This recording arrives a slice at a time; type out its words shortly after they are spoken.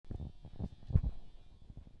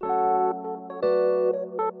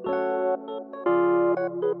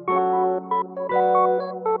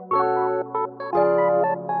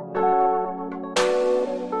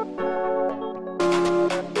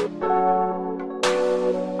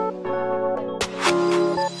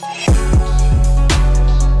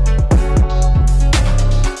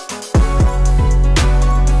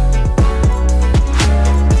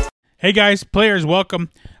Hey guys, players, welcome.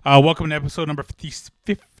 Welcome to episode number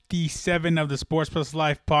 57 of the Sports Plus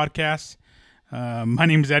Life podcast. My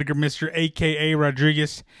name is Edgar Mr. aka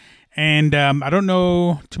Rodriguez. And I don't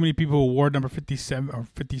know too many people who award number 57 or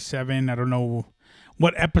 57. I don't know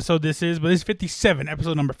what episode this is, but it's 57,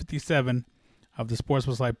 episode number 57 of the Sports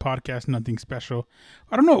Plus Life podcast. Nothing special.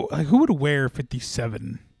 I don't know, who would wear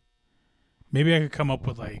 57? Maybe I could come up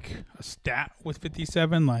with a stat with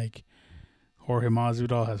 57, like Jorge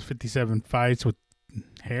Masvidal has 57 fights with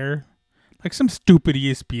hair, like some stupid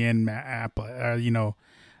ESPN app,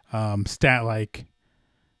 stat like,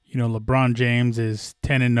 LeBron James is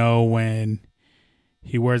 10-0 when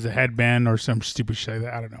he wears a headband or some stupid shit like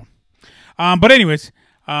that. I don't know. But anyways,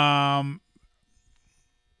 Donald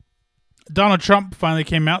Trump finally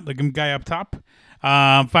came out, the guy up top,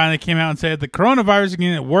 finally came out and said the coronavirus is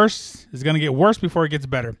going to get worse. It's going to get worse before it gets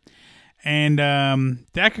better. And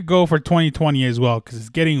that could go for 2020 as well, because it's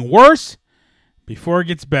getting worse before it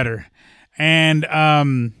gets better. And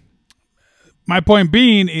my point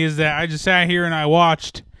being is that I just sat here and I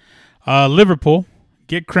watched Liverpool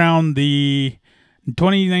get crowned the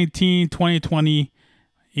 2019-2020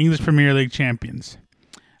 English Premier League champions.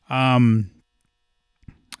 The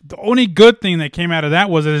only good thing that came out of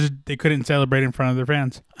that was that they couldn't celebrate in front of their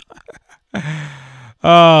fans.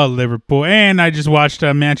 Oh, Liverpool. And I just watched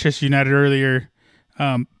Manchester United earlier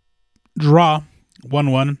draw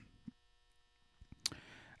 1-1.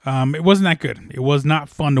 It wasn't that good. It was not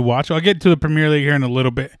fun to watch. I'll get to the Premier League here in a little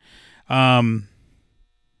bit. But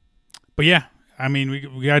yeah, I mean,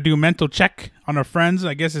 we got to do a mental check on our friends.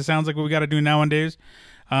 I guess it sounds like what we got to do nowadays.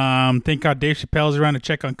 Thank God Dave Chappelle's around to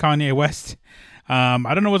check on Kanye West. I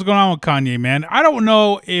don't know what's going on with Kanye, man. I don't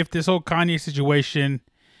know if this whole Kanye situation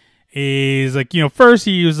is first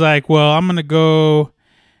he was like, well, I'm going to go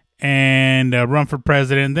and run for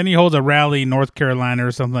president. Then he holds a rally in North Carolina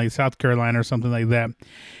or something like South Carolina or something like that.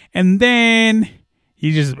 And then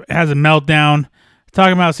he just has a meltdown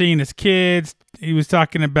talking about seeing his kids. He was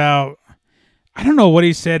talking about, I don't know what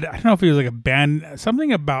he said. I don't know if he was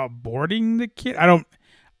something about boarding the kid. I don't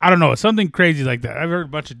know. Something crazy like that. I've heard a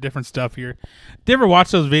bunch of different stuff here. Did you ever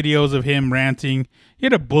watch those videos of him ranting? He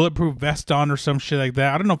had a bulletproof vest on or some shit like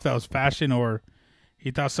that. I don't know if that was fashion or he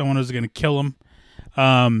thought someone was going to kill him.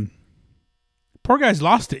 Poor guy's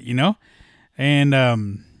lost it, And I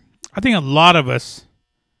think a lot of us,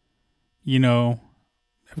 have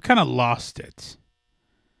kind of lost it.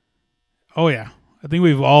 Oh, yeah. I think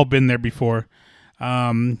we've all been there before.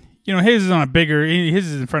 His is his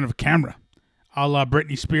is in front of a camera. A la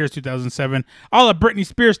Britney Spears 2007. A la Britney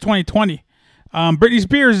Spears 2020. Britney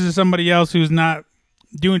Spears is somebody else who's not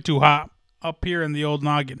doing too hot up here in the old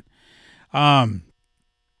noggin. Here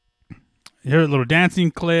are little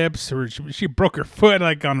dancing clips. Or she broke her foot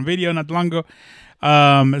on a video not long ago.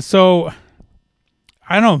 So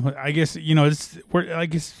I don't know. I guess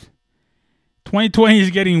 2020 is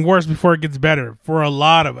getting worse before it gets better for a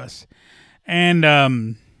lot of us. And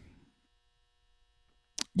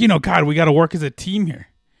God, we got to work as a team here.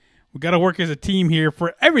 We got to work as a team here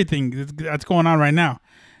for everything that's going on right now.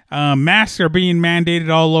 Masks are being mandated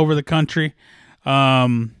all over the country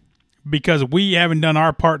because we haven't done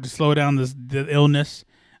our part to slow down the illness.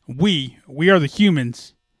 We are the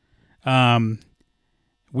humans.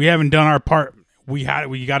 We haven't done our part. We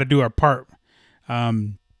got to do our part.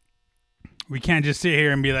 We can't just sit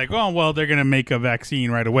here and be like, oh, well, they're going to make a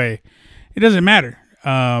vaccine right away. It doesn't matter.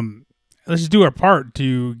 Let's just do our part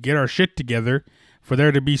to get our shit together for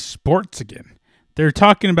there to be sports again. They're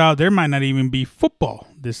talking about there might not even be football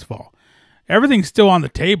this fall. Everything's still on the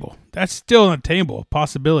table. That's still on the table, a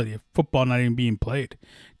possibility of football not even being played.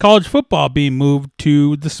 College football being moved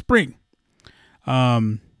to the spring.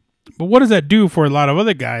 But what does that do for a lot of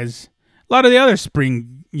other guys? A lot of the other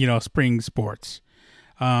spring sports.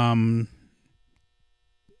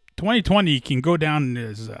 2020 can go down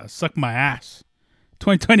as suck my ass.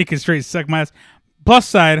 2020 can straight suck my ass. Plus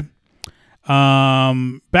side,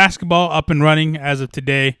 basketball up and running as of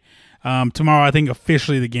today. Tomorrow, I think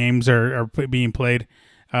officially the games are being played,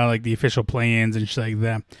 like the official play-ins and shit like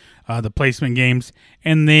that, the placement games.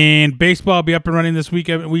 And then baseball will be up and running this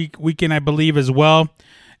weekend, I believe, as well.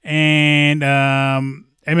 And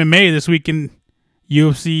MMA this weekend,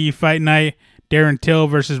 UFC Fight Night, Darren Till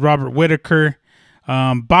versus Robert Whitaker.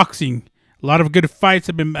 Boxing, a lot of good fights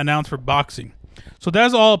have been announced for boxing. So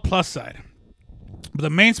that's all a plus side. But the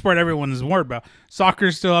main sport everyone is worried about. Soccer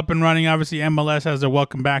is still up and running. Obviously, MLS has their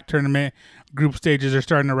welcome back tournament. Group stages are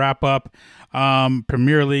starting to wrap up.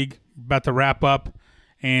 Premier League about to wrap up.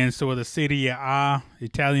 And so with the Serie A,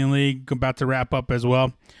 Italian League, about to wrap up as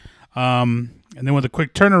well. And then with a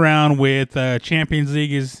quick turnaround with Champions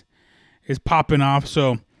League is is popping off.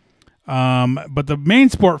 So, but the main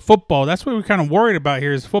sport, football, that's what we're kind of worried about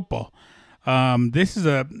here is football. This is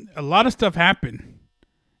a lot of stuff happened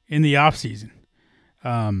in the offseason.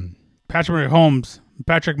 Patrick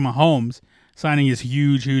Mahomes signing his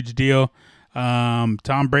huge deal.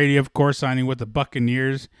 Tom Brady, of course, signing with the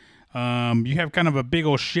Buccaneers. You have kind of a big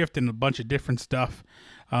old shift in a bunch of different stuff.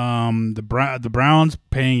 The Browns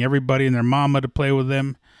paying everybody and their mama to play with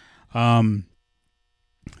them. DeAndre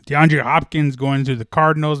Hopkins going to the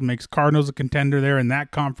Cardinals makes Cardinals a contender there in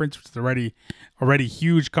that conference, which is already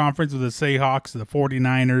huge conference with the Seahawks, the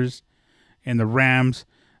 49ers, and the Rams.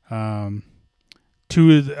 All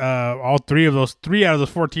three out of those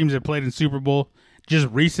four teams that played in Super Bowl just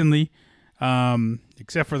recently,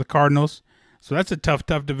 except for the Cardinals. So that's a tough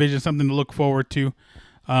division, something to look forward to.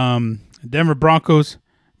 Denver Broncos,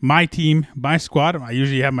 my team, my squad. I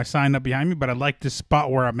usually have my sign up behind me, but I like this spot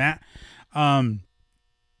where I'm at.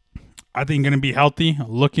 I think going to be healthy,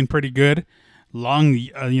 looking pretty good. Long,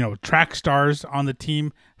 track stars on the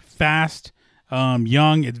team, fast,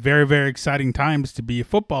 young. It's very, very exciting times to be a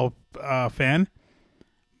football fan.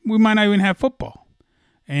 We might not even have football.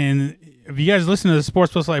 And if you guys listen to the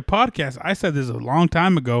Sports Plus Life podcast, I said this a long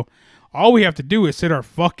time ago. All we have to do is sit our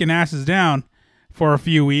fucking asses down for a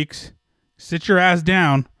few weeks. Sit your ass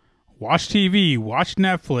down, watch TV, watch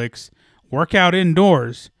Netflix, work out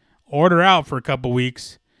indoors, order out for a couple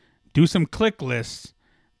weeks, do some click lists,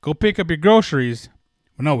 go pick up your groceries.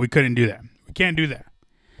 Well, no, we couldn't do that. We can't do that.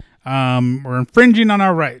 We're infringing on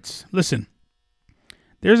our rights. Listen,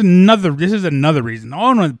 this is another reason.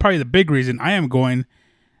 Probably the big reason I am going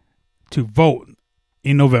to vote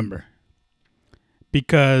in November.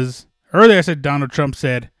 Because earlier I said Donald Trump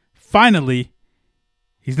said, finally,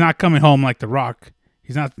 he's not coming home like The Rock.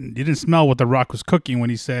 He didn't smell what The Rock was cooking when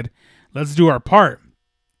he said, let's do our part.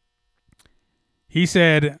 He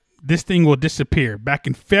said, this thing will disappear. Back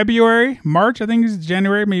in March, I think it's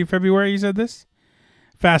January, maybe February, he said this.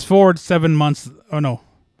 Fast forward 5 months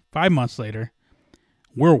later,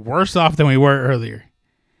 we're worse off than we were earlier.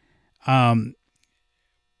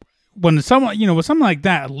 When something like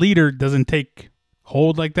that, a leader doesn't take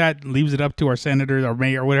hold like that, leaves it up to our senators, our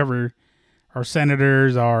mayor, whatever, our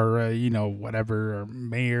senators, our, whatever, our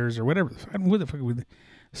mayors or whatever. What the fuck with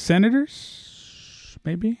senators?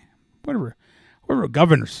 Maybe? Whatever,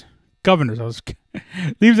 governors.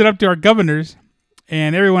 Leaves it up to our governors,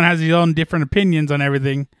 and everyone has their own different opinions on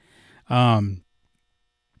everything.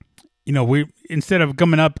 We instead of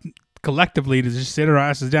coming up collectively to just sit our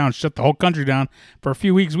asses down, shut the whole country down for a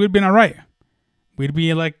few weeks, we'd been all right. We'd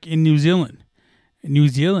be like in New Zealand.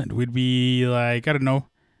 We'd be like, I don't know.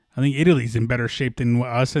 I think Italy's in better shape than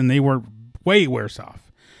us, and they were way worse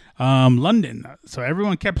off. London. So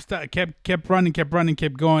everyone kept running,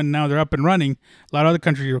 kept going. Now they're up and running. A lot of other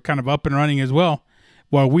countries are kind of up and running as well,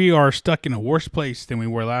 while we are stuck in a worse place than we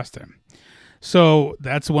were last time. So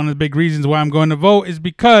that's one of the big reasons why I'm going to vote, is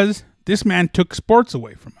because this man took sports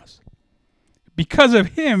away from us. Because of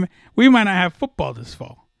him, we might not have football this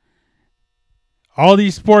fall. All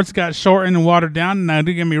these sports got shortened and watered down. Now,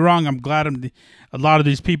 don't get me wrong, I'm glad a lot of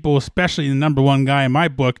these people, especially the number one guy in my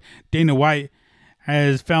book, Dana White,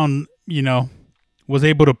 has found, was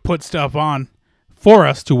able to put stuff on for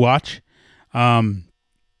us to watch. Adam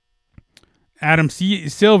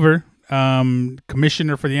Silver,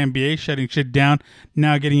 commissioner for the NBA, shutting shit down,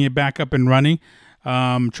 now getting it back up and running,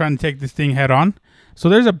 trying to take this thing head on. So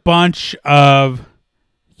there's a bunch of,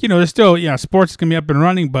 there's still, sports is going to be up and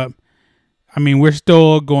running, but we're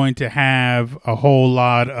still going to have a whole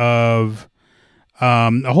lot of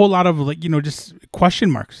just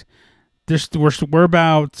question marks. We're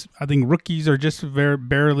about, I think rookies are just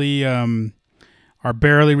barely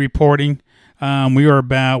reporting. We were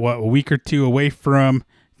about a week or two away from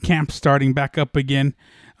camp starting back up again.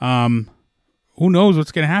 Who knows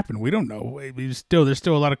what's going to happen? We don't know. There's still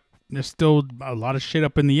a lot of shit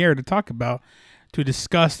up in the air to talk about, to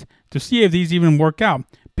discuss, to see if these even work out.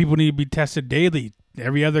 People need to be tested daily,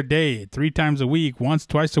 every other day, 3 times a week, once,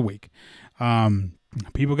 twice a week.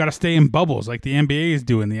 People got to stay in bubbles like the NBA is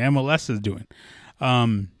doing, the MLS is doing.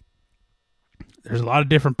 There's a lot of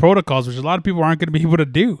different protocols, which a lot of people aren't going to be able to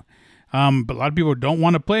do. But a lot of people don't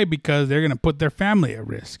want to play because they're going to put their family at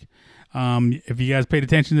risk. If you guys paid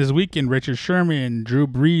attention this weekend, Richard Sherman, Drew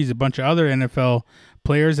Brees, a bunch of other NFL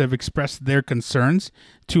players have expressed their concerns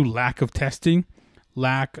to lack of testing,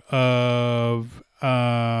 lack of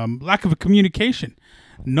a communication.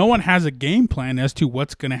 No one has a game plan as to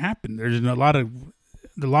what's going to happen. There's a lot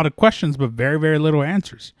of questions, but very, very little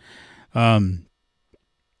answers.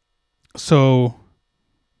 So,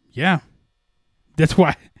 yeah, that's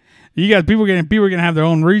why You got people are gonna have their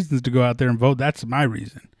own reasons to go out there and vote. That's my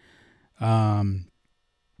reason.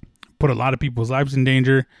 Put a lot of people's lives in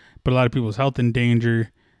danger, put a lot of people's health in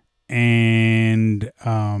danger, and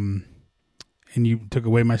you took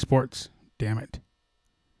away my sports. Damn it.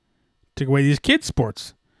 Took away these kids'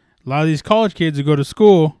 sports. A lot of these college kids who go to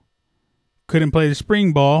school couldn't play the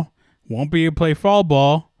spring ball, won't be able to play fall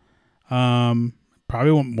ball,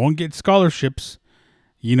 probably won't get scholarships.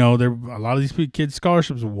 You know, a lot of these kids'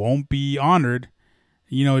 scholarships won't be honored.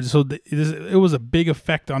 You know, so it was a big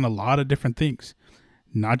effect on a lot of different things,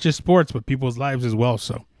 not just sports, but people's lives as well.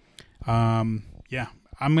 So, yeah,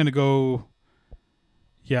 I'm gonna go.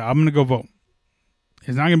 Yeah, I'm gonna go vote.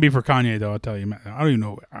 It's not gonna be for Kanye though. I'll tell you, man. I don't even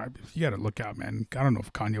know. You gotta look out, man. I don't know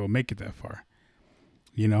if Kanye will make it that far.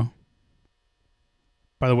 You know.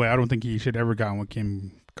 By the way, I don't think he should ever gotten with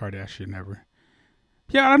Kim Kardashian ever.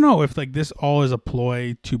 Yeah, I don't know if like this all is a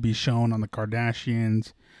ploy to be shown on the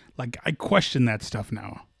Kardashians. Like I question that stuff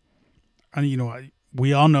now. I mean, you know,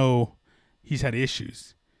 we all know he's had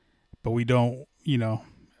issues, but we don't. You know,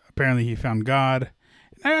 apparently he found God.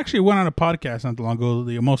 I actually went on a podcast not too long ago,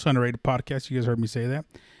 the Most Underrated Podcast. You guys heard me say that.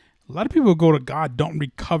 A lot of people who go to God don't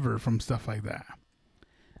recover from stuff like that.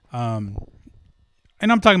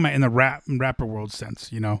 And I'm talking about in the rapper world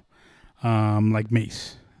sense, you know, like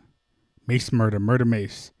Mace Murder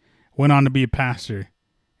Mace. Went on to be a pastor,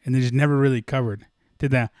 and they just never really covered.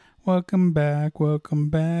 Did that, welcome back,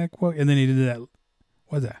 and then he did that,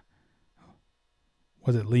 what's that?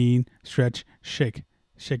 Was it lean, stretch, shake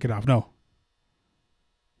it off? No.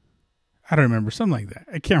 I don't remember, something like that.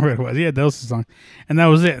 I can't remember what it was. He had those songs, and that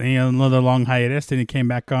was it. And he had another long hiatus. Then he came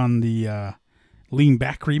back on the Lean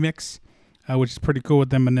Back remix, which is pretty cool with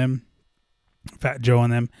Eminem, Fat Joe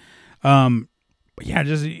and them. But yeah,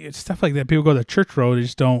 just it's stuff like that. People go the church road, they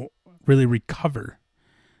just don't really recover.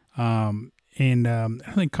 And I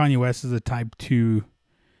don't think Kanye West is the type to,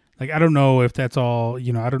 like, I don't know if that's all,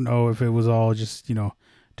 you know, I don't know if it was all just, you know,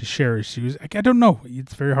 to share issues. Like, I don't know.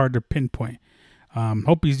 It's very hard to pinpoint.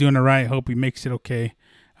 Hope he's doing it right. Hope he makes it okay.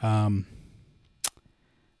 But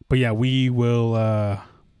yeah, we will,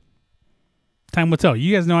 time will tell.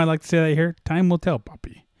 You guys know I like to say that here. Time will tell,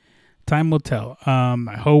 Poppy. Time will tell.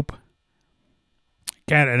 I hope.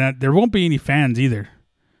 God, and there won't be any fans either.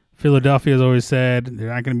 Philadelphia has always said there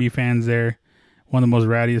are not going to be fans there. One of the most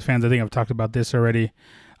rowdiest fans. I think I've talked about this already.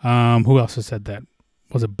 Who else has said that?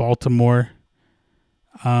 Was it Baltimore?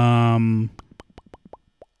 Yeah,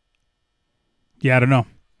 I don't know.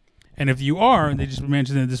 And if you are, and they just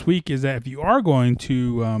mentioned it this week, is that if you are going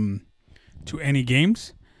to any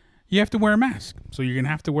games, you have to wear a mask. So you're going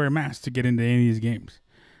to have to wear a mask to get into any of these games.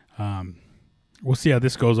 We'll see how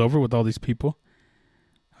this goes over with all these people.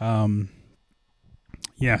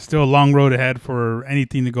 Yeah, still a long road ahead for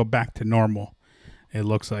anything to go back to normal. It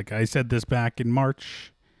looks like. I said this back in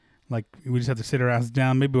March. Like, we just have to sit our asses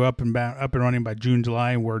down. Maybe we're up and running by June,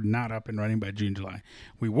 July. We're not up and running by June, July.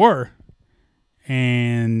 We were,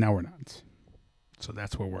 and now we're not. So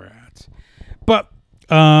that's where we're at. But,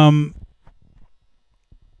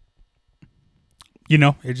 you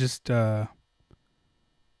know, it's just another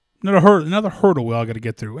hurdle we all got to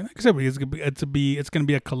get through. And like I said, it's going to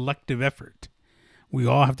be a collective effort. We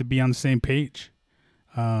all have to be on the same page.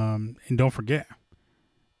 And don't forget,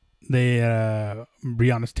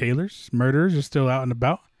 Breonna Taylor's murderers are still out and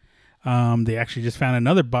about. They actually just found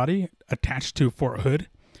another body attached to Fort Hood.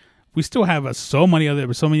 We still have so many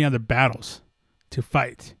other battles to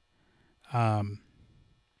fight. Yeah,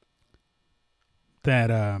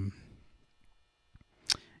 I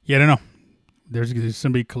don't know. There's going to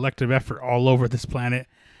be collective effort all over this planet,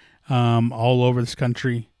 all over this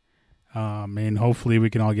country, and hopefully we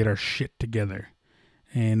can all get our shit together,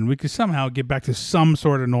 and we can somehow get back to some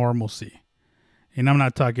sort of normalcy. And I'm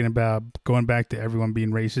not talking about going back to everyone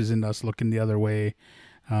being racist and us looking the other way.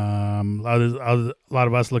 A lot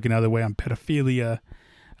of us looking the other way on pedophilia.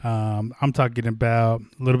 I'm talking about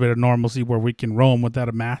a little bit of normalcy where we can roam without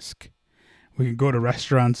a mask. We can go to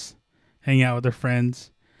restaurants, hang out with our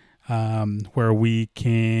friends, where we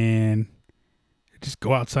can just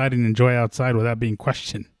go outside and enjoy outside without being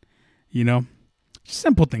questioned. You know, just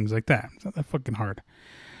simple things like that. It's not that fucking hard.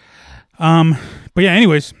 But yeah,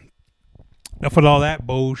 anyways, enough with all that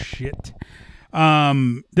bullshit.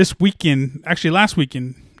 This weekend, actually last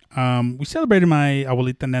weekend, we celebrated my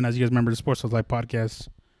abuelita Nena. As you guys remember, the Sports Life podcast,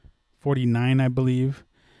 49, I believe,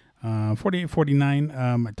 48, 49.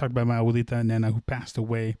 I talked about my abuelita Nena who passed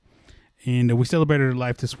away, and we celebrated her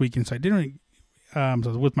life this weekend. So I didn't, so I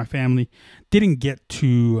was with my family. Didn't get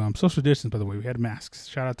to social distance, by the way. We had masks.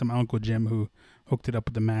 Shout out to my Uncle Jim who hooked it up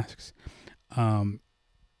with the masks.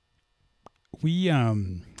 We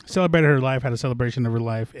celebrated her life, had a celebration of her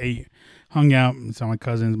life, ate, hung out, and saw my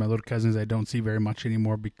cousins, my little cousins I don't see very much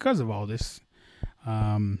anymore because of all this.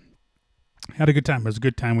 Had a good time. It was a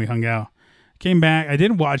good time. We hung out. Came back. I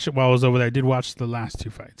didn't watch it while I was over there. I did watch the last two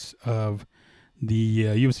fights of the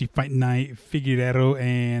UFC Fight Night, Figueiredo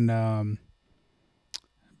and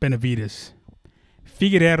Benavidez.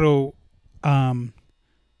 Figueiredo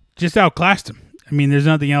just outclassed him. I mean, there's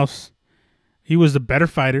nothing else. He was the better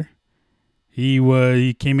fighter.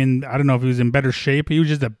 He came in, I don't know if he was in better shape. He was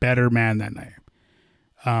just a better man that night.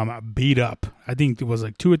 Beat up. I think it was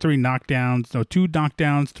like 2 or 3 knockdowns. No, 2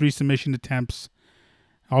 knockdowns, 3 submission attempts,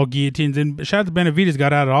 all guillotines. And shout out to Benavidez,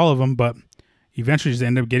 got out of all of them, but eventually just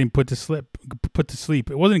ended up getting put to sleep.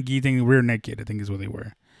 It wasn't a guillotine, rear naked, I think is what they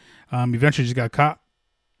were. Eventually just got caught,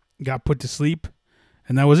 got put to sleep,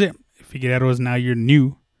 and that was it. Figueiredo is now your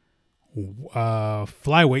new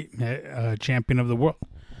flyweight champion of the world.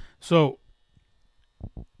 So,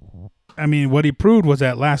 I mean, what he proved was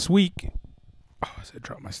that last week. Oh, I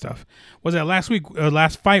dropped my stuff. Was that last week?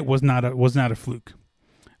 Last fight was not a fluke.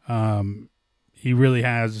 He really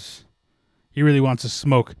wants to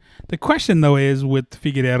smoke. The question though is with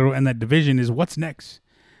Figueiredo and that division is what's next.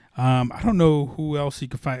 I don't know who else he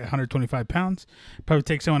could fight 125 pounds. Probably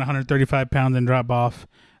take someone 135 pounds and drop off.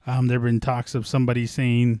 There have been talks of somebody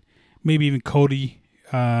saying maybe even Cody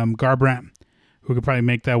Garbrandt, who could probably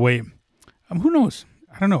make that weight. Who knows?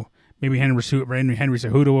 I don't know. Maybe Henry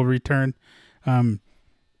Cejudo will return.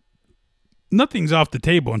 Nothing's off the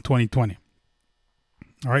table in 2020.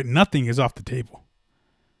 All right, nothing is off the table.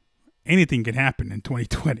 Anything can happen in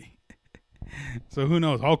 2020. So who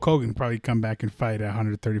knows? Hulk Hogan probably come back and fight at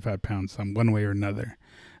 135 pounds, one way or another.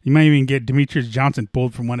 You might even get Demetrius Johnson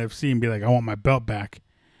pulled from ONE FC and be like, "I want my belt back."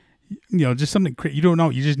 You know, just something you don't know.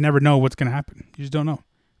 You just never know what's gonna happen. You just don't know.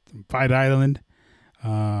 Fight Island,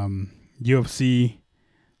 UFC,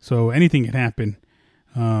 so anything can happen.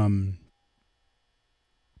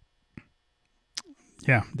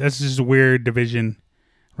 Yeah, that's just a weird division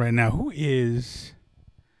right now. Who is?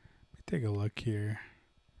 Let me take a look here.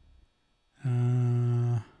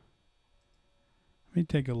 Let me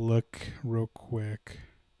take a look real quick.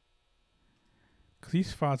 Because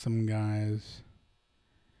he's fought some guys.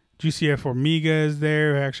 GCF Omega is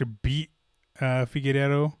there, who actually beat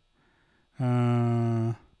Figueiredo.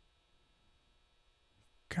 God,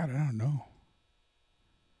 I don't know.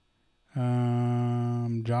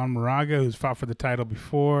 John Moraga, who's fought for the title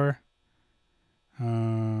before. I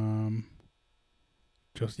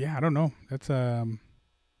don't know. That's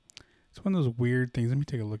it's one of those weird things. Let me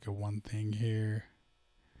take a look at one thing here.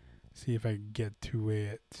 See if I can get to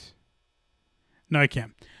it. No, I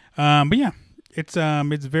can't. But yeah, it's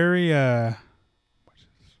very oh,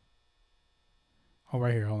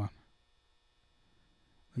 right here. Hold on.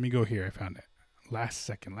 Let me go here. I found it. Last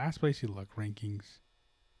place you look rankings.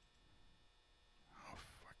 Oh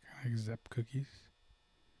fuck! I accept cookies.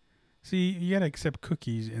 See, you gotta accept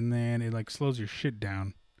cookies, and then it like slows your shit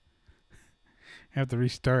down. I have to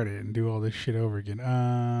restart it and do all this shit over again.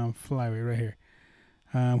 Flyweight right here.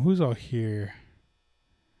 Who's all here?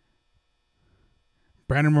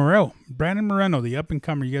 Brandon Moreno, the up and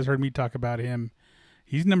comer. You guys heard me talk about him.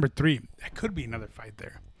 He's number 3. That could be another fight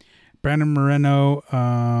there. Brandon Moreno, is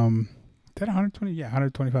that 120? Yeah,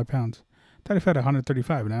 125 pounds. I thought he fought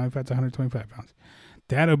 135. Now he fights 125 pounds.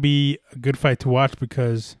 That'll be a good fight to watch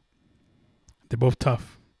because they're both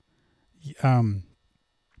tough. Brandon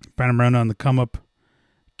Moreno on the come up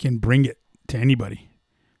can bring it to anybody.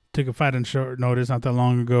 Took a fight on short notice not that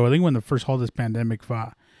long ago. I think when the first all this pandemic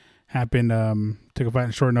fight happened, took a fight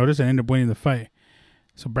on short notice and ended up winning the fight.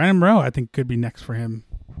 So Brandon Moreno, I think, could be next for him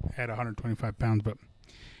at 125 pounds, but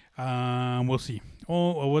we'll see.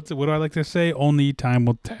 What do I like to say? Only time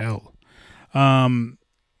will tell. Let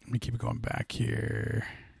me keep going back here.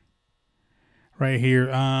 Right here.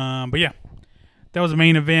 But yeah, that was the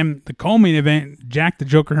main event. The co-main event, Jack the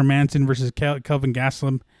Joker Hermanson versus Kelvin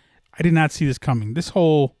Gastelum. I did not see this coming. This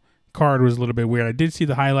whole card was a little bit weird. I did see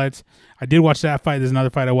the highlights. I did watch that fight. There's another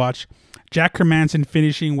fight I watched. Jack Hermanson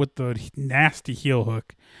finishing with the nasty heel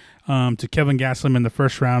hook to Kelvin Gastelum in the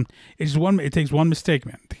first round. It takes one mistake,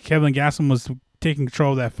 man. Kelvin Gastelum was taking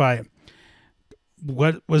control of that fight.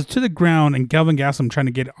 What was to the ground, and Kelvin Gastelum trying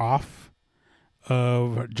to get off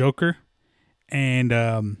of Joker, and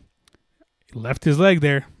left his leg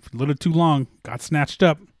there a little too long. Got snatched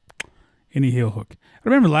up in a heel hook. I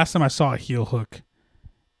remember the last time I saw a heel hook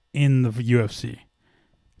in the UFC.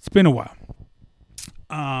 It's been a while.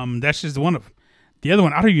 That's just one of them. The other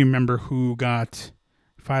one, I don't even remember who got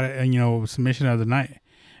submission of the night.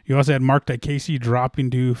 You also had Mark Diakase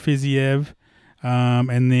dropping to Fiziev.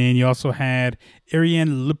 And then you also had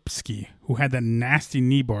Ariane Lipsky, who had that nasty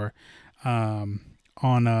knee bar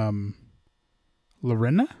on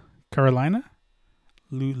Lorena, Carolina,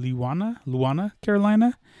 Luana,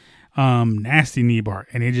 Carolina. Nasty knee bar,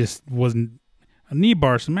 and it just wasn't a knee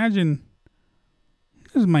bar. So imagine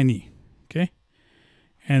this is my knee, okay,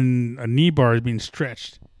 and a knee bar is being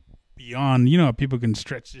stretched beyond. You know how people can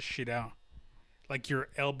stretch this shit out, like your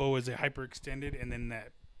elbow is hyperextended, and then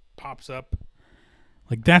that pops up.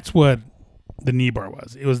 Like that's what the knee bar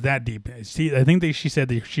was. It was that deep. See, I think she said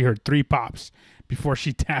that she heard 3 pops before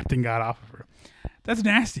she tapped and got off of her. That's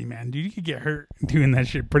nasty, man. Dude, you could get hurt doing that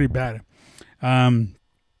shit pretty bad.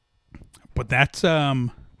 But that's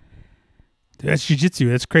jiu-jitsu.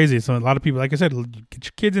 That's crazy. So a lot of people, like I said, get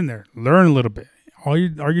your kids in there, learn a little bit. All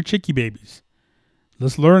your chicky babies,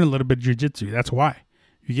 let's learn a little bit of jiu-jitsu. That's why.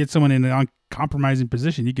 If you get someone in an uncompromising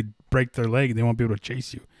position, you could break their leg. They won't be able to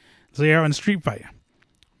chase you. So you're out in a street fight,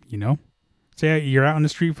 you know. Say you're out in the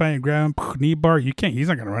street fight and grab him, knee bar. You can't. He's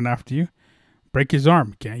not gonna run after you. Break his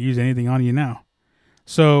arm. Can't use anything on you now.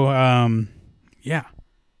 So yeah,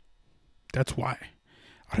 that's why.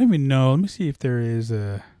 I don't even know. Let me see if there is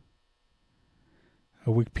a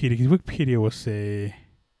Wikipedia. Because Wikipedia will say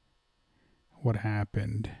what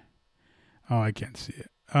happened. Oh, I can't see it.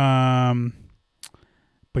 But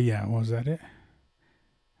yeah, was that it?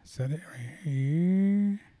 Is that it right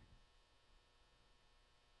here?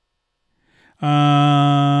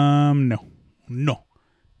 No.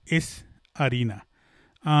 It's Arena.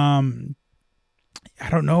 I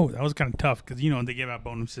don't know. That was kind of tough because, you know, they gave out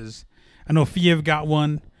bonuses. I know Fiev got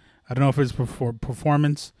one. I don't know if it's for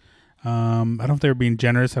performance. I don't know if they were being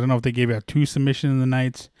generous. I don't know if they gave out 2 submissions in the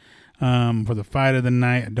nights for the fight of the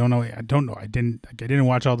night. I don't know. I didn't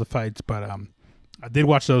watch all the fights, but I did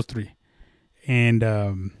watch those 3,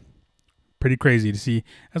 and pretty crazy to see.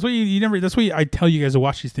 That's why you never. That's why I tell you guys to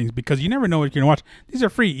watch these things, because you never know what you're gonna watch. These are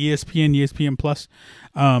free. ESPN Plus.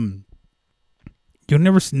 You'll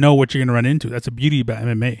never know what you're gonna run into. That's the beauty about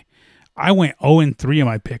MMA. I went 0-3 on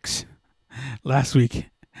my picks last week.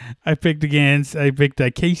 I picked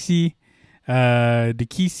Casey,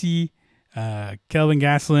 Dikisi, Kelvin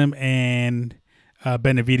Gastelum, and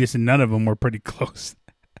Benavidez, and none of them were pretty close.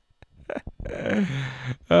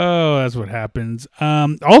 Oh, that's what happens.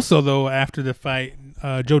 Also, though, after the fight,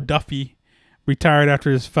 Joe Duffy retired after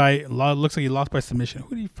his fight. Looks like he lost by submission.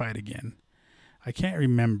 Who did he fight again? I can't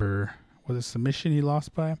remember. Was it submission he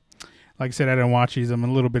lost by? Like I said, I didn't watch these. I'm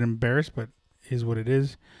a little bit embarrassed, but it is what it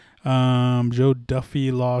is. Joe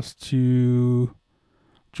Duffy lost to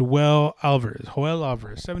Joel Alvarez,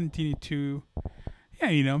 17-2. Yeah,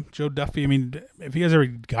 you know, Joe Duffy. I mean, if you guys ever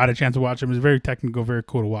got a chance to watch him, he's very technical, very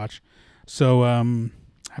cool to watch. So,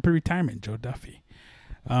 happy retirement, Joe Duffy.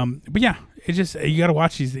 But yeah, it's just, you got to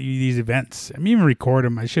watch these events. I mean, even record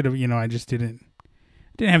them. I should have, you know, I just didn't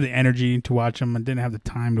have the energy to watch them. I didn't have the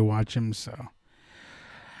time to watch them. So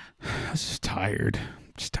I was just tired.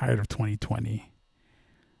 Just tired of 2020.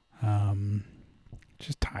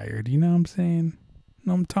 Just tired. You know what I'm saying? You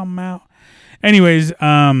know what I'm talking about? Anyways,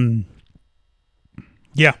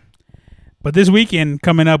 yeah. But this weekend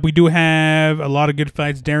coming up, we do have a lot of good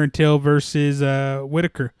fights. Darren Till versus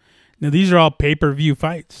Whitaker. Now, these are all pay-per-view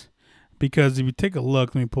fights, because if you take a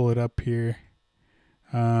look, let me pull it up here.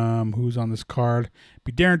 Who's on this card?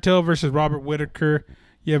 Be Darren Till versus Robert Whitaker.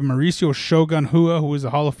 You have Mauricio Shogun Hua, who is a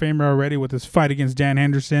Hall of Famer already, with his fight against Dan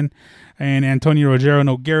Henderson, and Antonio Rogero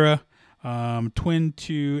Nogueira, twin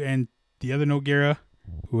to and the other Nogueira,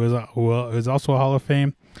 who is also a Hall of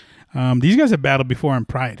Fame. These guys have battled before in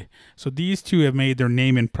Pride. So these two have made their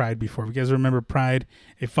name in Pride before. If you guys remember Pride,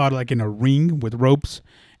 it fought like in a ring with ropes.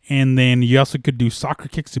 And then you also could do soccer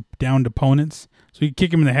kicks to downed opponents. So you could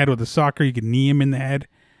kick him in the head with a soccer. You could knee him in the head.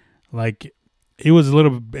 Like, it was a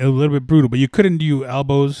little bit brutal. But you couldn't do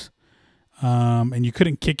elbows. And you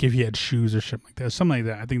couldn't kick if you had shoes or something like that. Something like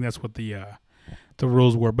that. I think that's what the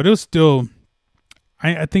rules were. But it was still...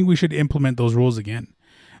 I think we should implement those rules again.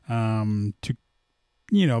 To...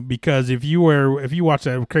 You know, because if you watch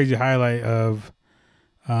that crazy highlight of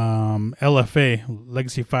LFA,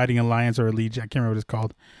 Legacy Fighting Alliance, or Legion, I can't remember what it's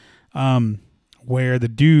called, where the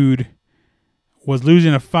dude was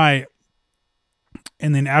losing a fight,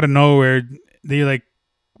 and then out of nowhere they like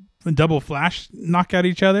double flash knock out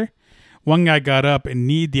each other. One guy got up and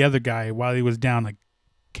kneed the other guy while he was down, like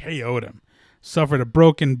KO'd him, suffered a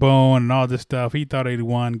broken bone and all this stuff. He thought he'd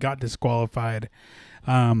won, got disqualified.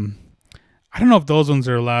 I don't know if those ones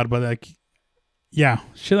are allowed, but like, yeah,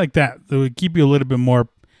 shit like that. That would keep you a little bit more,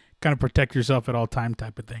 kind of protect yourself at all time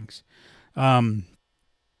type of things. But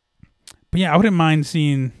yeah, I wouldn't mind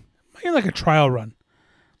seeing like a trial run,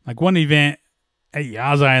 like one event, at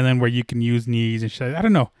Yaz Island where you can use knees and shit. I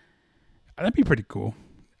don't know. That'd be pretty cool.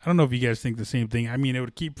 I don't know if you guys think the same thing. I mean, it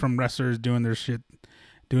would keep from wrestlers doing their shit,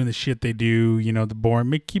 doing the shit they do, you know, the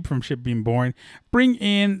boring, keep from shit being boring. Bring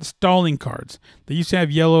in stalling cards. They used to have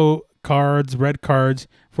yellow cards, red cards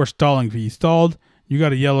for stalling. If you stalled, you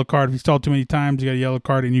got a yellow card. If you stalled too many times, you got a yellow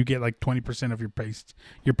card, and you get like 20% of your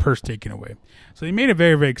purse taken away. So they made it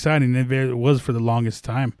very, very exciting. It was for the longest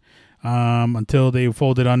time until they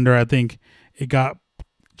folded under. I think it got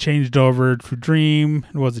changed over to Dream.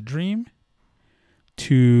 Was it Dream?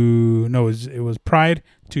 It was Pride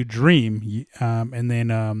to Dream, and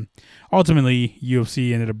then ultimately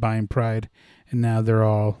UFC ended up buying Pride, and now they're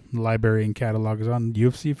all library and catalogs on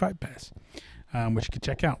UFC Fight Pass, which you can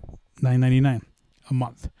check out, $9.99 a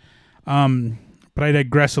month. But I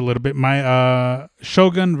digress a little bit. My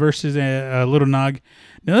Shogun versus Little Nog.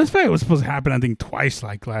 Now this fight was supposed to happen, I think, twice,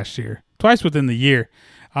 like last year, twice within the year.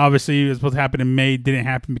 Obviously, it was supposed to happen in May. Didn't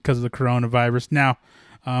happen because of the coronavirus. Now.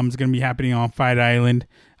 It's going to be happening on Fight Island.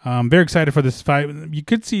 Very excited for this fight. You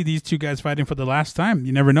could see these two guys fighting for the last time.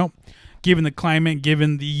 You never know. Given the climate,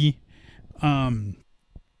 given the the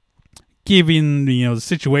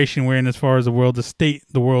situation we're in as far as the state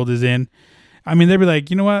the world is in. I mean, they'd be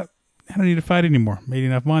like, you know what? I don't need to fight anymore. Made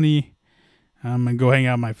enough money. I'm going to go hang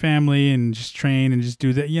out with my family and just train and just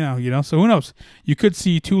do that. You know. So who knows? You could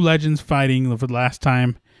see two legends fighting for the last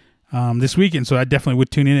time this weekend. So I definitely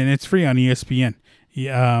would tune in, and it's free on ESPN.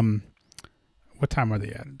 Yeah, what time are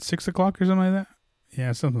they at? 6 o'clock or something like that?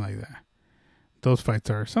 Yeah, something like that. Those fights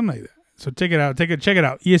are something like that. So check it out. Check it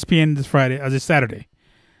out. ESPN this Friday, this Saturday.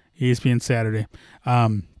 ESPN Saturday.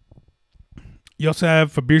 You also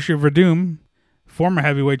have Fabricio Verdum, former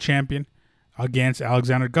heavyweight champion, against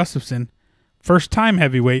Alexander Gustafsson, first time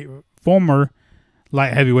heavyweight, former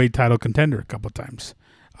light heavyweight title contender a couple times.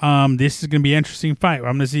 This is going to be an interesting fight. I'm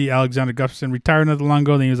going to see Alexander Gustafsson retire not long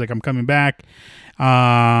ago. Then he was like, I'm coming back.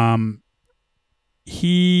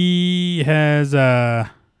 He has,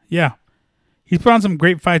 he's put on some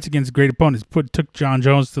great fights against great opponents. Took John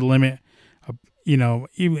Jones to the limit.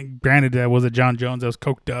 Even granted that was a John Jones that was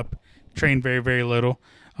coked up, trained very, very little.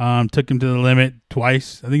 Took him to the limit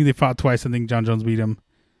twice. I think they fought twice. I think John Jones beat him.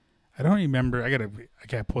 I don't remember. I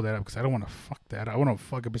can't pull that up because I don't want to fuck that. I want to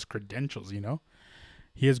fuck up his credentials,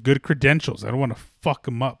 He has good credentials. I don't want to fuck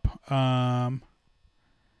him up.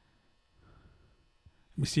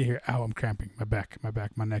 Let me see here. Ow, I'm cramping. My back,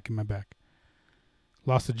 my neck, and my back.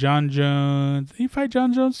 Lost to John Jones. Did he fight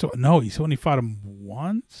John Jones? No, he's only fought him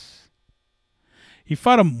once. He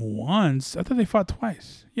fought him once. I thought they fought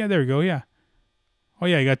twice. Yeah, there we go. Yeah. Oh,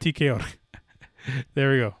 yeah, he got TKO'd.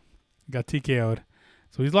 There we go. Got TKO'd.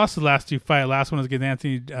 So he's lost the last two fights. Last one was against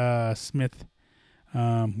Anthony Smith,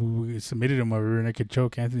 who submitted him over a naked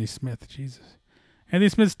choke. Anthony Smith. Jesus. Anthony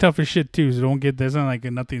Smith's tough as shit, too, so don't get there's not like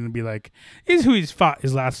nothing to be like. He's who he's fought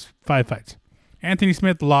his last 5 fights. Anthony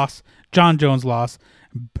Smith lost. John Jones lost.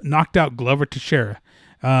 Knocked out Glover Teixeira.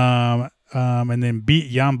 And then beat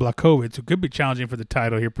Jan Blachowicz, who could be challenging for the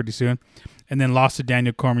title here pretty soon. And then lost to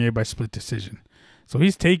Daniel Cormier by split decision. So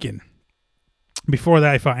he's taken. Before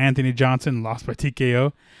that, he fought Anthony Johnson, lost by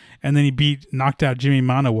TKO. And then he knocked out Jimmy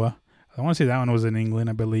Manawa. I want to say that one was in England,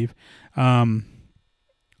 I believe.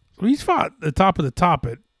 He's fought the top of the top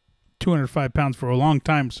at 205 pounds for a long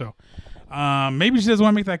time. So maybe he doesn't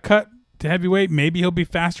want to make that cut to heavyweight. Maybe he'll be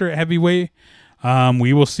faster at heavyweight.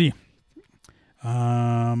 We will see.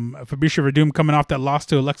 Fabricio Verdum coming off that loss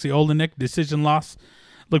to Alexei Olenek, decision loss,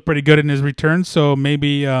 looked pretty good in his return. So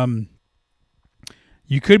maybe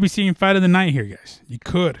you could be seeing fight of the night here, guys. You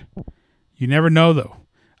could. You never know, though.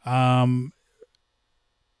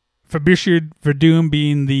 Fabricio Verdum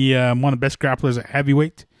being the one of the best grapplers at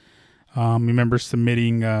heavyweight. Remember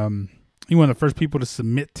submitting. He one of the first people to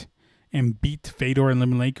submit and beat Fedor and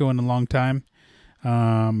Emelianenko in a long time.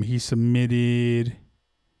 He submitted.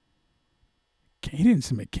 He didn't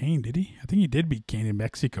submit Kane, did he? I think he did beat Kane in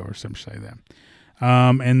Mexico or some shit like that.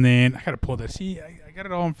 And then I gotta pull that. See, I got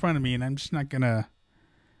it all in front of me, and I'm just not gonna.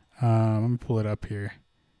 Let me pull it up here.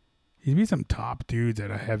 He's beat some top dudes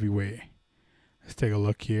at a heavyweight. Let's take a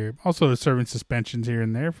look here. Also, they're serving suspensions here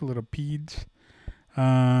and there for little peds.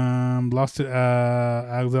 Lost to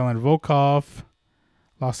Alexander Volkov.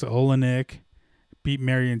 Lost to Olenek. Beat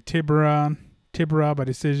Marion Tibera by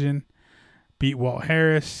decision. Beat Walt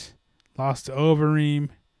Harris. Lost to Overeem.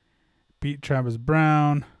 Beat Travis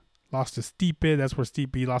Brown. Lost to Stipe. That's where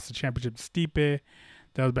Stipe lost the championship to Stipe.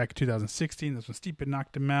 That was back in 2016. That's when Stipe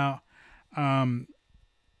knocked him out.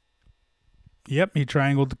 Yep, he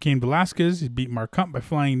triangled Cain Velasquez. He beat Mark Hunt by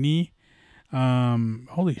flying knee.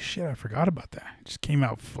 Holy shit, I forgot about that. It just came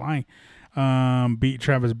out flying. Beat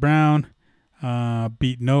Travis Brown.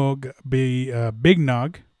 Beat Big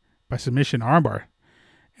Nog by submission armbar.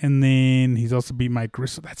 And then he's also beat Mike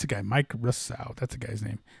Russell. That's the guy, Mike Russell. That's the guy's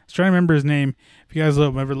name. I was trying to remember his name. If you guys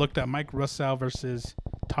have ever looked at Mike Russell versus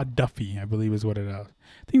Todd Duffy, I believe is what it is.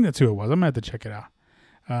 I think that's who it was. I'm going to have to check it out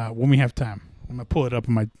when we have time. I'm going to pull it up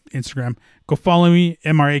on my Instagram. Go follow me,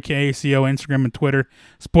 MRAKACO, Instagram and Twitter.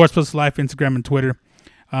 Sports Plus Life, Instagram and Twitter.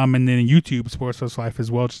 And then YouTube, Sports Plus Life as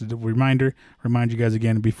well. Just a remind you guys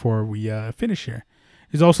again before we finish here.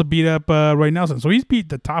 He's also beat up Roy Nelson. So he's beat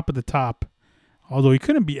the top of the top. Although he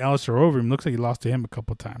couldn't beat Alistair Overeem. Looks like he lost to him a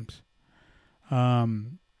couple times.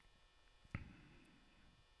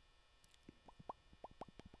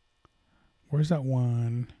 Where's that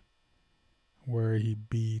one where he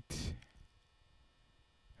beat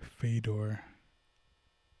Fedor?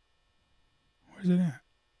 Where's it at?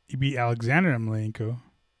 He beat Alexander Emelianenko.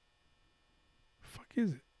 Fuck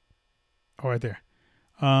is it? Oh, right there.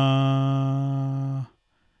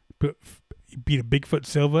 He beat a Bigfoot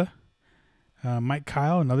Silva. Mike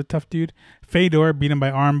Kyle, another tough dude. Fedor beat him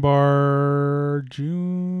by armbar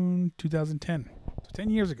June 2010. So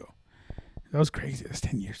 10 years ago. That was crazy. That's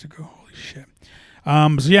 10 years ago. Holy shit.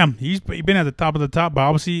 So yeah, he's been at the top of the top, but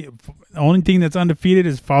obviously the only thing that's undefeated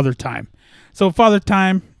is Father Time. So Father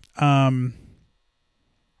Time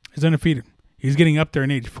is undefeated. He's getting up there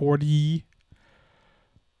in age, 40.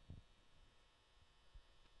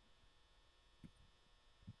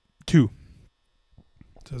 So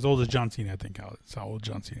as old as John Cena, I think. That's how old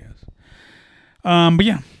John Cena is. But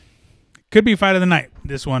yeah, could be fight of the night.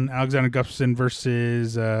 This one, Alexander Gustafsson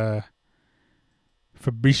versus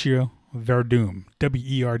Fabricio Werdum.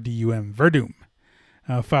 Werdum. Werdum.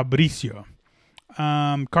 Fabricio.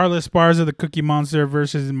 Carlos Esparza, the Cookie Monster,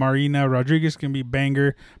 versus Marina Rodriguez. Going to be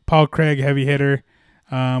banger. Paul Craig, heavy hitter,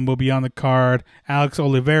 will be on the card. Alex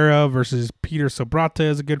Oliveira versus Peter Sobrata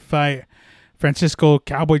is a good fight. Francisco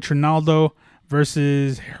Cowboy Trinaldo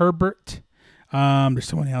versus Herbert. There's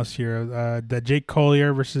someone else here. The Jake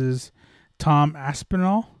Collier versus Tom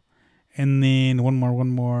Aspinall. And then one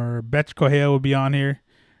more. Betch Correa will be on here.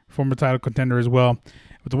 Former title contender as well.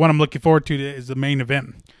 But the one I'm looking forward to is the main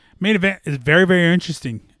event. Main event is very, very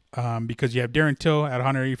interesting because you have Darren Till at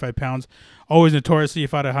 185 pounds. Always notoriously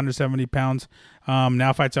fought at 170 pounds.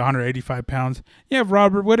 Now fights at 185 pounds. You have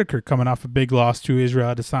Robert Whittaker coming off a big loss to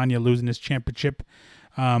Israel Adesanya, losing his championship.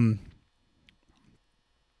 I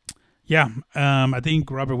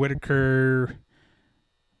think Robert Whittaker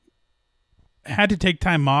had to take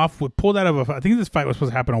time off. Pulled out of I think this fight was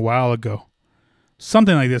supposed to happen a while ago.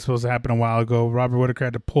 Something like this was supposed to happen a while ago. Robert Whittaker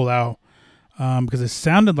had to pull out because it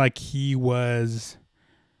sounded like he was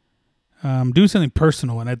doing something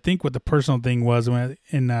personal. And I think what the personal thing was,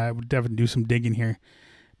 and I would definitely do some digging here,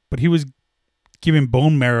 but he was giving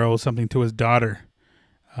bone marrow something to his daughter.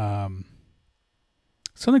 Something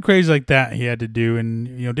crazy like that he had to do.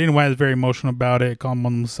 And, Dana White is very emotional about it. Call him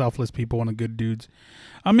one of the selfless people, one of the good dudes.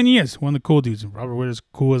 I mean, he is one of the cool dudes. Robert Whittaker's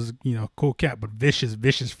cool as, cool cat, but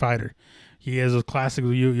vicious fighter. He has a classic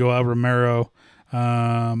Yoel Romero.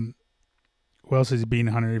 Who else is he beating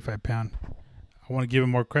 185 pound? I want to give him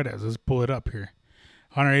more credit. Let's pull it up here.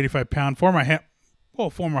 185 pound, former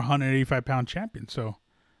 185 pound champion. So,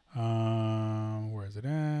 where is it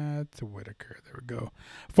at? Whittaker. There we go.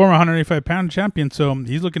 Former 185 pound champion. So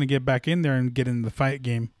he's looking to get back in there and get in the fight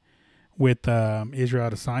game with Israel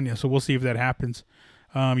Adesanya. So we'll see if that happens.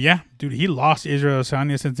 Dude, he lost Israel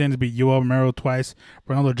Adesanya since then. He's beat Yoel Romero twice,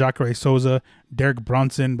 Ronaldo Jacare Souza, Derek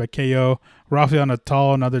Brunson by KO, Rafael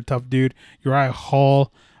Natal, another tough dude, Uriah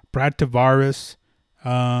Hall, Brad Tavares,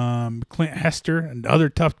 Clint Hester, another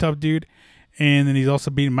tough dude, and then he's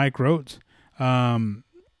also beaten Mike Rhodes.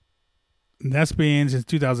 That's been since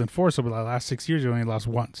 2004, so for the last 6 years, he only lost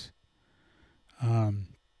once.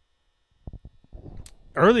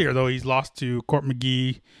 Earlier, though, he's lost to Court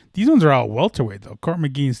McGee. These ones are all welterweight, though. Court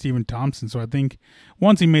McGee and Stephen Thompson. So I think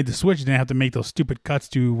once he made the switch, he didn't have to make those stupid cuts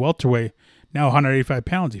to welterweight. Now 185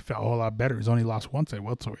 pounds, he felt a whole lot better. He's only lost once at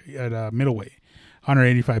welterweight, at middleweight,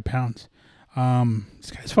 185 pounds.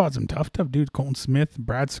 This guy's fought some tough dudes. Colton Smith,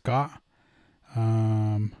 Brad Scott.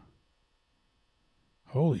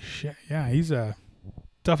 Holy shit. Yeah, he's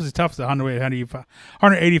tough as the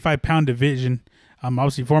 185 pound division.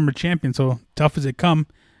 Obviously former champion, so tough as it come.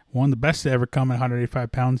 One of the best to ever come at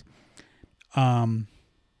 185 pounds. But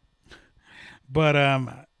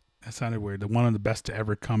that sounded weird. One of the best to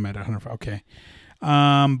ever come at 105. Okay.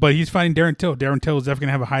 But he's fighting Darren Till. Darren Till is definitely going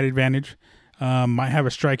to have a height advantage. Might have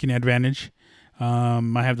a striking advantage.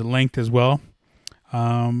 Might have the length as well.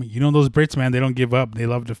 Those Brits, man, they don't give up. They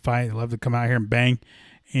love to fight. They love to come out here and bang.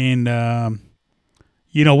 And,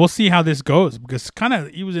 we'll see how this goes because kind of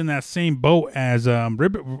he was in that same boat as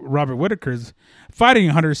Robert Whitaker's fighting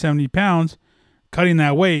 170 pounds, cutting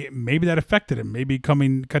that weight. Maybe that affected him. Maybe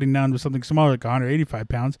cutting down to something smaller like 185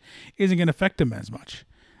 pounds isn't going to affect him as much.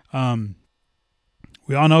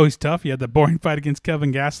 We all know he's tough. He had the boring fight against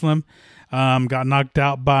Kelvin Gastelum. Got knocked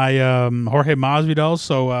out by Jorge Masvidal.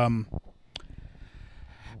 So,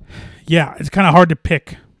 yeah, it's kind of hard to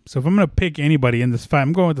pick. So if I'm going to pick anybody in this fight,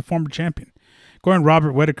 I'm going with the former champion. Going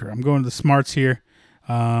Robert Whitaker. I'm going to the smarts here.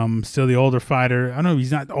 Still the older fighter. I know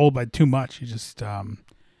he's not old by too much. He just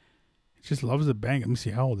loves the bang. Let me see.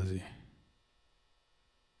 How old is he?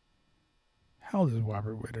 How old is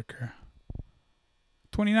Robert Whitaker?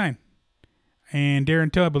 29. And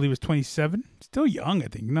Darren Till, I believe, is 27. Still young, I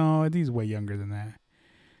think. No, I think he's way younger than that.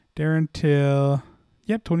 Darren Till,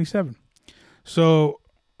 27. So,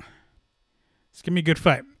 it's going to be a good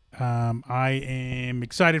fight. I am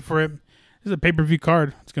excited for it. This is a pay-per-view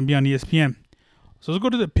card. It's going to be on ESPN. So, let's go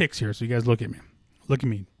to the picks here so you guys look at me. Look at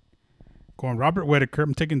me. Going Robert Whitaker.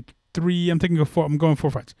 I'm going 4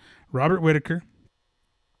 fights. Robert Whitaker.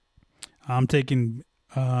 I'm taking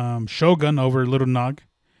Shogun over Little Nog.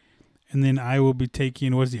 And then I will be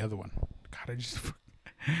taking, what's the other one? God, I just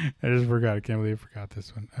forgot. I can't believe I forgot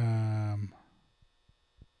this one.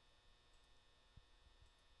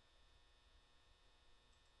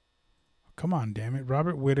 Come on, damn it.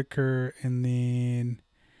 Robert Whitaker, and then,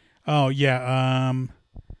 I'll take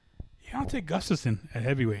Gustafsson at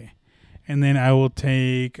heavyweight. And then I will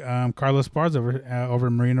take Carlos Esparza over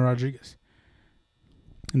Marina Rodriguez.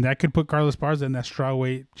 And that could put Carlos Esparza in that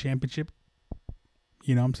strawweight championship.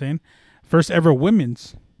 You know what I'm saying? First ever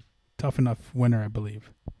women's Tough Enough winner, I believe.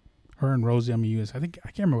 Her and Rosie Namajunas. I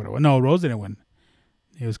can't remember what it was. No, Rose didn't win.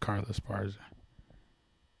 It was Carlos Esparza.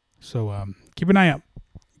 So keep an eye out.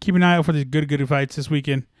 Keep an eye out for these good fights this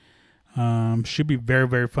weekend. Should be very,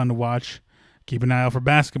 very fun to watch. Keep an eye out for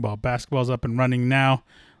basketball. Basketball's up and running now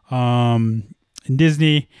in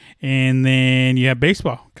Disney. And then you have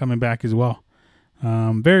baseball coming back as well.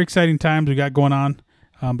 Very exciting times we got going on.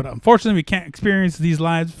 But unfortunately, we can't experience these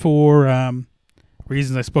lives for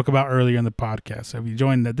reasons I spoke about earlier in the podcast. So if you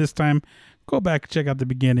joined at this time, go back and check out the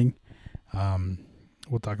beginning.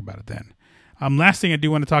 We'll talk about it then. Last thing I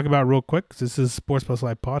do want to talk about real quick, 'cause this is Sports Plus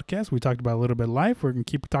Life podcast. We talked about a little bit of life. We're going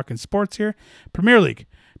to keep talking sports here. Premier League.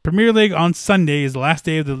 Premier League on Sunday is the last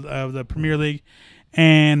day of the Premier League.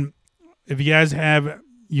 And if you guys have,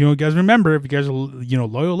 you guys remember, if you guys are,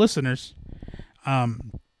 loyal listeners,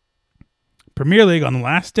 Premier League on the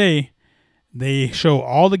last day, they show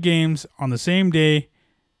all the games on the same day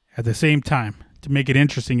at the same time to make it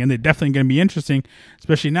interesting. And they're definitely going to be interesting,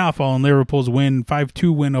 especially now following Liverpool's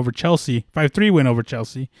 5-2 win over Chelsea, 5-3 win over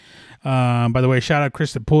Chelsea. By the way, shout out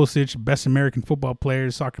Christian Pulisic, best American football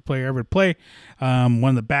player, soccer player ever to play. One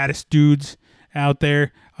of the baddest dudes out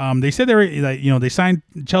there. They said they signed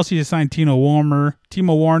Chelsea to sign Timo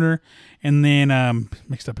Werner, and then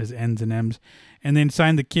mixed up his N's and M's, and then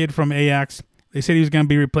signed the kid from Ajax. They said he was going to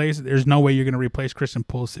be replaced. There's no way you're going to replace Christian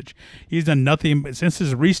Pulisic. He's done nothing, but since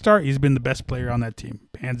his restart, he's been the best player on that team,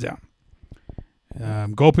 hands down.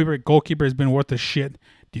 Goalkeeper has been worth the shit.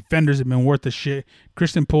 Defenders have been worth the shit.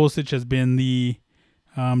 Christian Pulisic has been the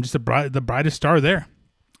brightest star there,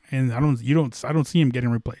 and I don't see him getting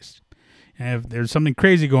replaced. And if there's something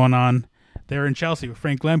crazy going on there in Chelsea with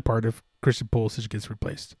Frank Lampard, if Christian Pulisic gets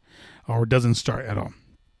replaced or doesn't start at all.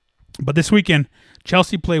 But this weekend,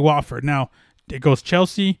 Chelsea play Watford. Now, it goes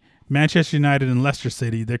Chelsea, Manchester United, and Leicester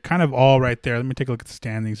City. They're kind of all right there. Let me take a look at the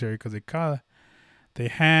standings here because they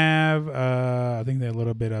have, I think they're a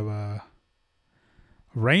little bit of a,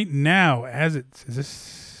 right now,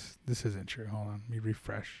 this isn't true. Hold on, let me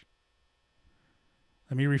refresh.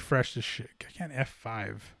 This shit. I can't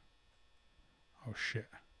F5. Oh, shit.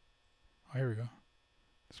 Oh, here we go.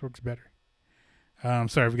 This works better.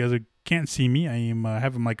 Sorry if you guys can't see me. I am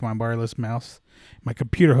having my wireless mouse, my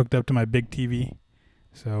computer hooked up to my big TV.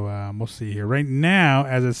 So we'll see here. Right now,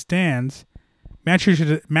 as it stands,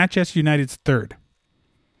 Manchester United's third,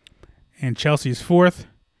 and Chelsea's fourth,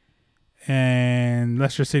 and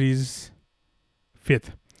Leicester City's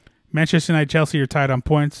fifth. Manchester United, Chelsea are tied on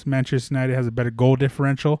points. Manchester United has a better goal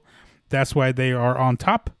differential. That's why they are on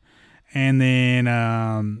top. And then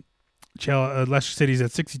Leicester City's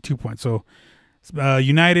at 62 points. So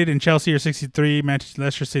United and Chelsea are 63.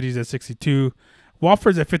 Leicester City's at 62.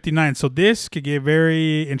 Watford's at 59. So this could get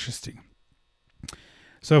very interesting.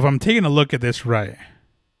 So if I'm taking a look at this right.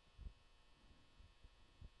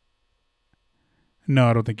 No,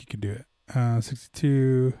 I don't think you could do it.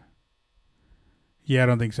 62. Yeah, I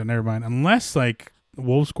don't think so. Never mind. Unless,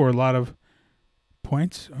 Wolves score a lot of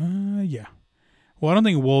points. Yeah. Well, I don't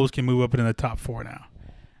think Wolves can move up into the top 4 now,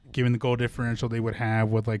 given the goal differential they would have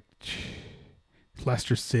with like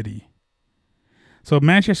Leicester City. So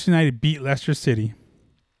Manchester United beat Leicester City,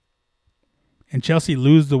 and Chelsea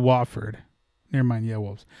lose to Watford. Never mind, yeah,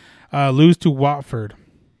 Wolves. Lose to Watford.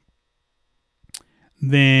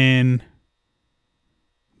 Then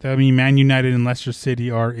that would mean Man United and Leicester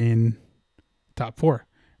City are in top 4.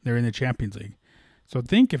 They're in the Champions League. So I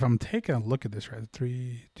think if I'm taking a look at this right,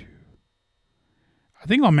 3, 2. I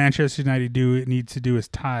think all Manchester United needs to do is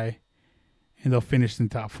tie, and they'll finish in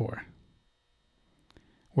the top 4.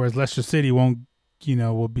 Whereas Leicester City will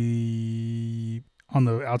be on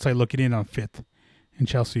the outside looking in on 5th, and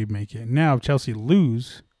Chelsea would make it. Now, if Chelsea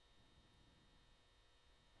lose,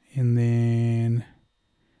 and then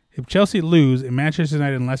if Chelsea lose and Manchester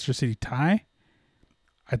United and Leicester City tie,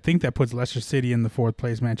 I think that puts Leicester City in the 4th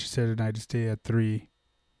place. Manchester United stay at 3.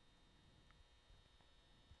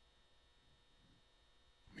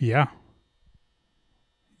 Yeah,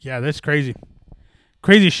 that's crazy.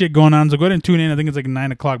 Crazy shit going on. So go ahead and tune in. I think it's like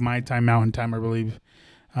 9 o'clock my time, Mountain Time, I believe.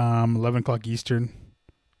 11 o'clock Eastern.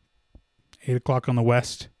 8 o'clock on the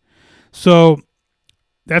West. So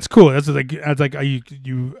that's cool. That's like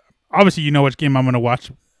you obviously you know which game I'm going to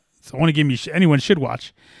watch. It's the only game anyone should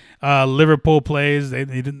watch. Liverpool plays.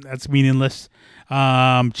 That's meaningless.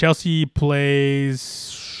 Chelsea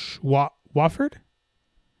plays Watford,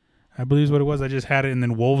 I believe is what it was. I just had it. And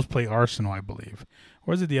then Wolves play Arsenal, I believe.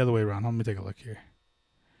 Or is it the other way around? Let me take a look here.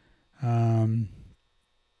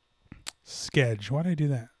 Sketch. Why did I do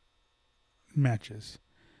that? Matches.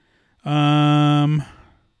 Arsenal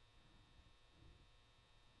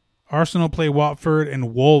play Watford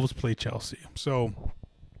and Wolves play Chelsea. So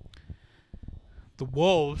the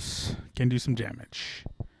Wolves can do some damage.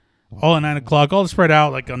 All at 9 o'clock, all spread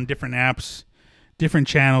out like on different apps, different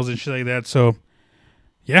channels and shit like that. So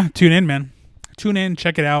yeah, tune in, man. Tune in,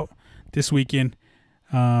 check it out this weekend.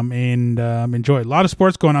 And enjoy. A lot of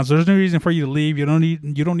sports going on, so there's no reason for you to leave. You don't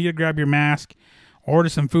need to grab your mask, order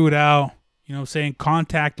some food out. Saying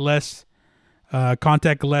contactless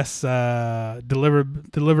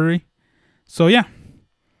delivery. So yeah,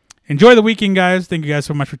 enjoy the weekend, guys. Thank you guys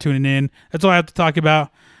so much for tuning in. That's all I have to talk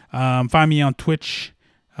about. Find me on Twitch,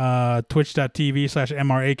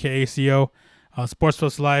 twitch.tv/MRAKACO, Sports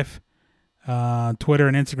Plus Life, Twitter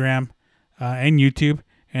and Instagram, and YouTube.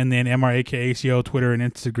 And then MRAKACO, Twitter, and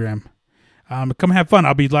Instagram. Come have fun.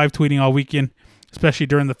 I'll be live tweeting all weekend, especially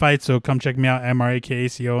during the fight. So come check me out,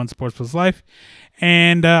 MRAKACO on Sports Plus Life.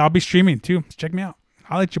 And I'll be streaming too. Check me out.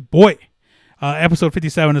 I'll let your boy. Episode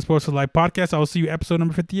 57 of Sports Plus Life Podcast. I will see you episode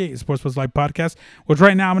number 58 of Sports Plus Life Podcast, which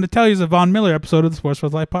right now I'm going to tell you is a Von Miller episode of the Sports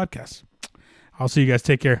Plus Life Podcast. I'll see you guys.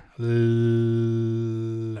 Take care.